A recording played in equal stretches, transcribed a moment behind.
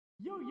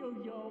Yo,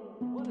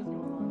 what is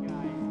going on,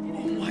 guys?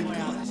 Oh my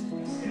God.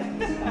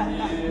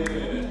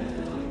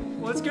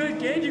 What's good,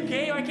 kid? You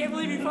came? I can't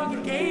believe you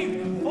fucking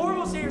came.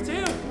 Formal's here,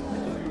 too.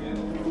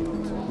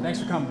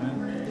 Thanks for coming, man.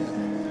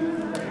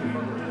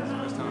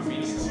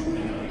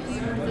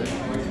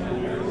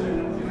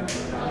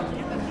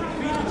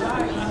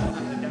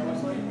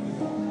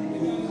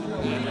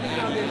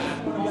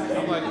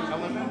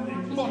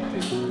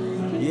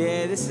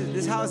 Yeah,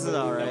 this house is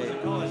all right.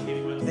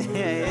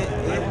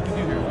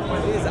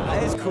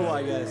 It's cool,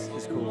 I guess.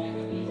 It's cool.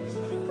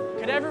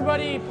 Could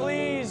everybody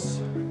please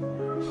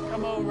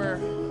come over?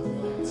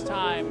 It's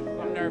time.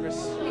 I'm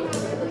nervous.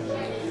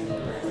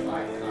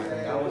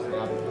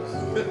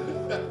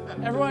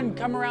 Everyone,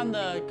 come around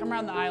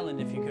the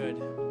island if you could.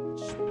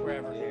 Just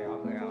wherever. Yeah,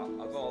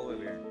 I'll go all the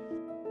way here.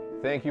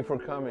 Thank you for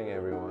coming,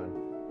 everyone.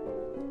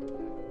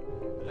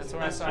 That's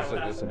what I saw.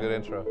 It's a good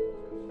intro.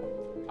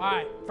 All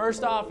right,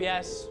 first off,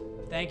 yes,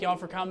 thank y'all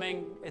for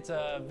coming. It's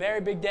a very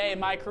big day in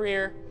my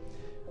career.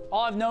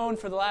 All I've known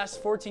for the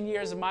last 14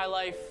 years of my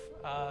life,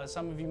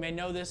 some of you may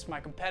know this, my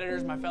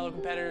competitors, my fellow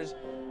competitors,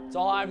 it's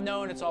all I've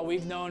known, it's all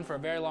we've known for a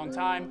very long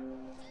time.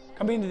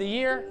 Coming into the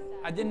year,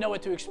 I didn't know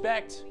what to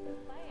expect.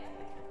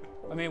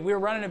 I mean, we were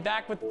running it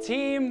back with the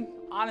team.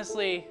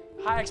 Honestly,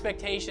 high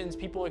expectations,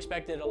 people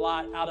expected a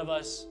lot out of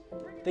us.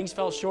 Things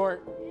fell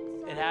short,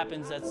 it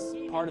happens, that's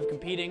part of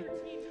competing.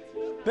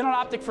 Been on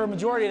Optic for a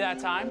majority of that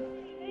time,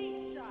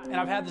 and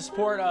I've had the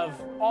support of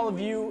all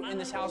of you in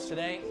this house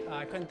today.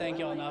 I couldn't thank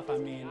y'all enough. I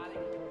mean,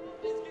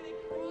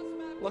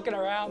 looking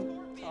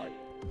around,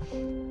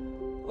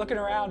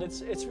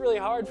 it's really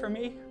hard for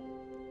me,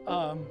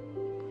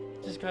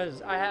 just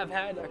because I have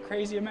had a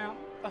crazy amount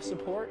of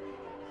support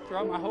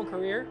throughout my whole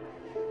career,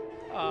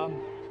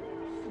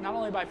 not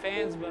only by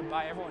fans, but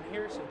by everyone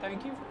here, so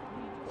thank you.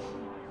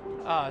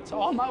 To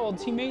all my old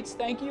teammates,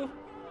 thank you.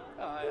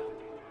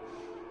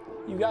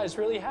 You guys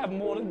really have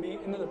molded me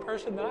into the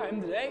person that I am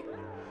today,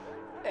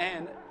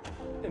 and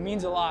it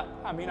means a lot.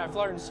 I mean, I've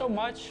learned so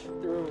much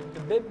through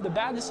the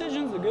bad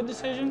decisions, the good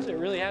decisions. It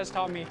really has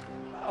taught me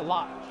a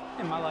lot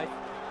in my life.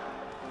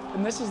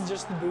 And this is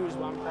just the booze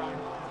while I'm crying.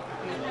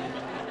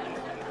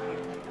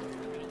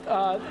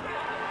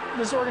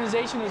 This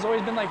organization has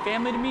always been like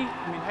family to me.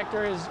 I mean,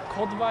 Hector has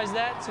cultivated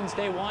that since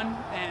day one,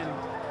 and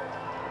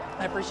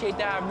I appreciate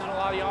that. I've known a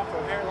lot of y'all for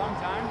a very long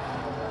time.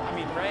 I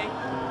mean, Ray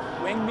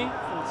winged me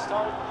from the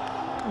start.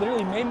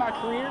 Literally made my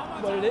career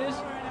what it is.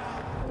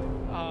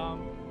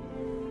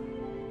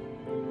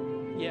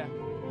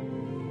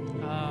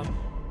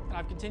 And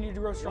I've continued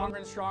to grow stronger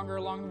and stronger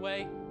along the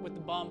way with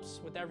the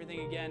bumps, with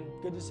everything again.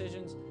 Good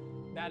decisions,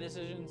 bad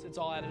decisions, it's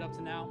all added up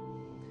to now.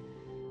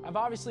 I've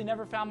obviously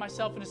never found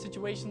myself in a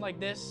situation like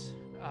this.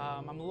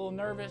 I'm a little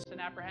nervous and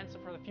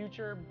apprehensive for the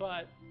future,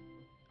 but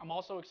I'm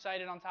also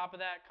excited on top of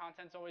that.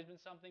 Content's always been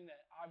something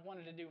that I've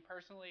wanted to do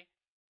personally.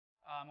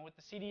 With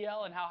the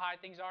CDL and how high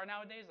things are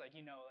nowadays,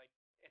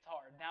 it's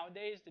hard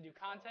nowadays to do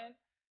content.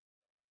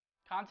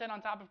 Content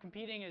on top of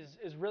competing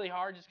is really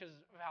hard just because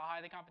of how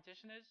high the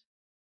competition is.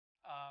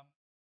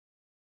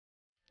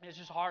 It's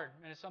just hard,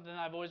 and it's something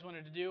that I've always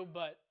wanted to do.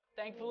 But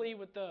thankfully,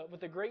 with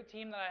the great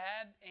team that I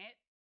had, Ant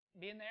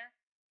being there,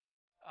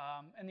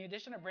 and the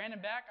addition of Brandon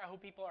back, I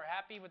hope people are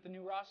happy with the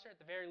new roster at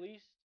the very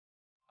least.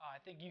 I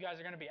think you guys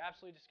are going to be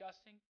absolutely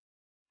disgusting.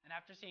 And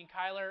after seeing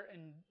Kyler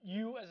and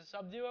you as a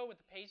sub duo with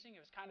the pacing, it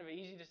was kind of an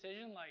easy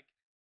decision. Like,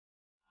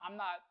 I'm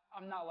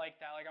not like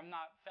that. Like, I'm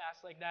not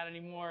fast like that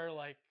anymore.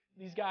 Like,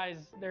 these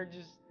guys, they're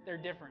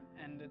different,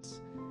 and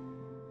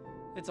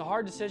it's a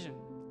hard decision.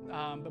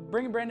 But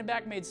bringing Brandon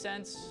back made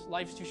sense.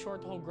 Life's too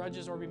short to hold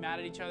grudges or be mad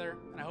at each other,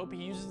 and I hope he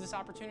uses this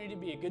opportunity to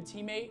be a good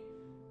teammate.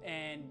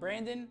 And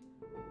Brandon,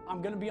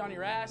 I'm gonna be on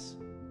your ass.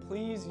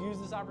 Please use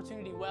this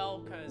opportunity well,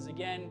 because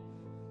again,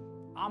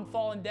 I'm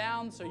falling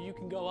down so you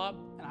can go up,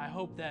 and I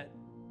hope that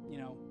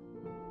you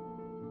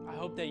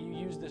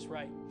use this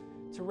right.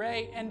 To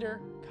Ray, Ender,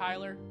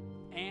 Kyler,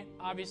 Ant,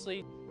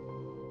 obviously.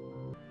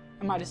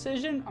 And my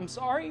decision, I'm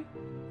sorry,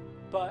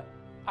 but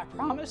I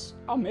promise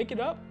I'll make it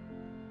up.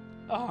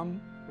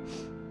 I'll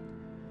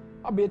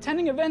be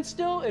attending events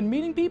still and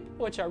meeting people,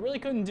 which I really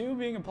couldn't do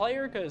being a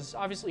player because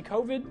obviously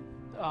COVID.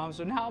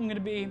 So now I'm gonna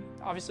be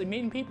obviously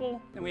meeting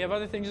people, and we have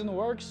other things in the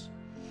works.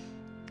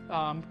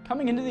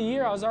 Coming into the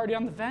year, I was already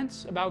on the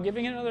fence about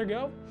giving it another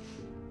go,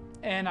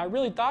 and I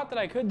really thought that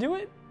I could do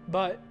it,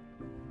 but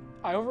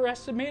I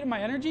overestimated my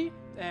energy,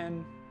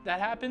 and that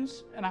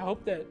happens, and I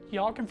hope that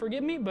y'all can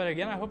forgive me, but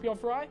again, I hope y'all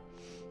fry.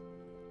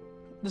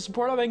 The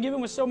support I've been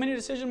given with so many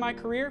decisions in my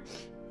career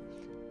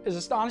is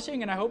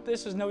astonishing, and I hope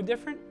this is no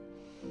different.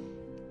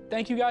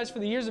 Thank you guys for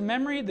the years of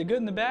memory, the good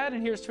and the bad,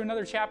 and here's to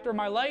another chapter of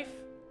my life.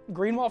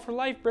 Greenwall for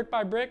life, brick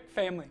by brick,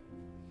 family.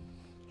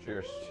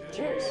 Cheers.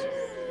 Cheers.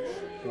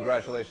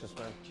 Congratulations,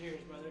 man.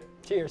 Cheers, brother.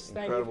 Cheers. Thank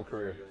you. Incredible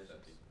career.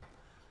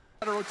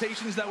 The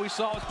rotations that we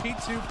saw was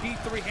P2,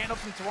 P3 handled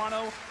from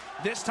Toronto.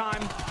 This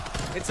time,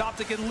 it's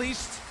Optic at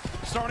least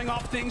starting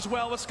off things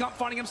well with Scump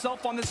finding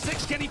himself on the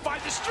 6. Can he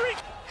find the streak?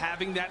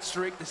 Having that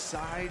streak,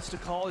 decides to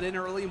call it in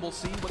early, and we'll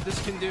see what this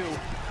can do.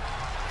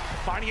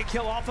 Finding a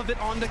kill off of it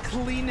on the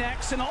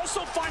Kleenex, and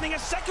also finding a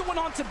second one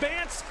onto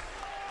Bance.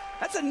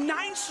 That's a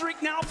 9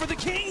 streak now for the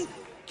King.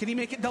 Can he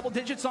make it double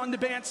digits on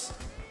Bance?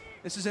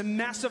 This is a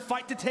massive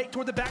fight to take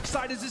toward the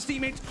backside as his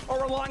teammates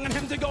are relying on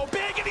him to go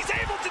big, and he's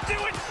able to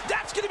do it.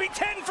 That's going to be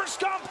 10 for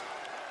Scump.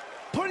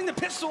 Putting the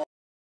pistol.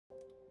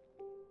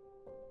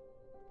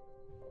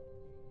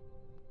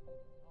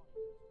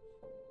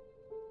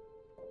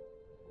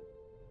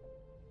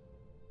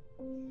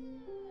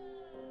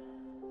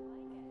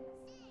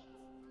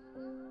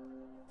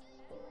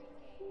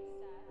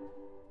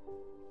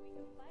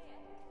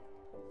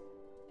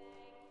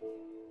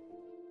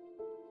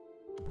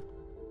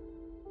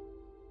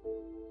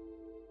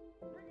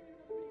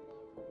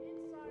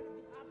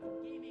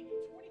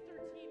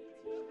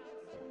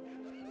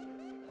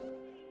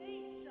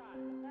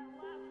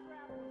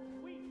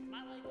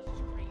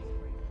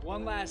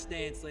 One last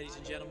dance, ladies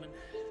and gentlemen.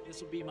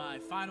 This will be my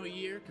final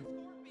year.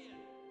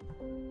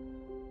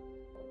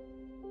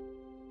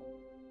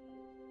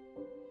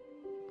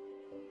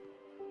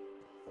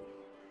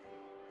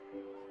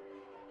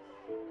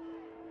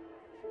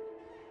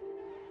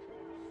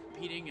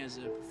 Competing as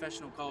a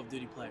professional Call of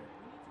Duty player.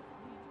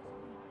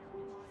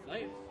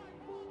 Play it.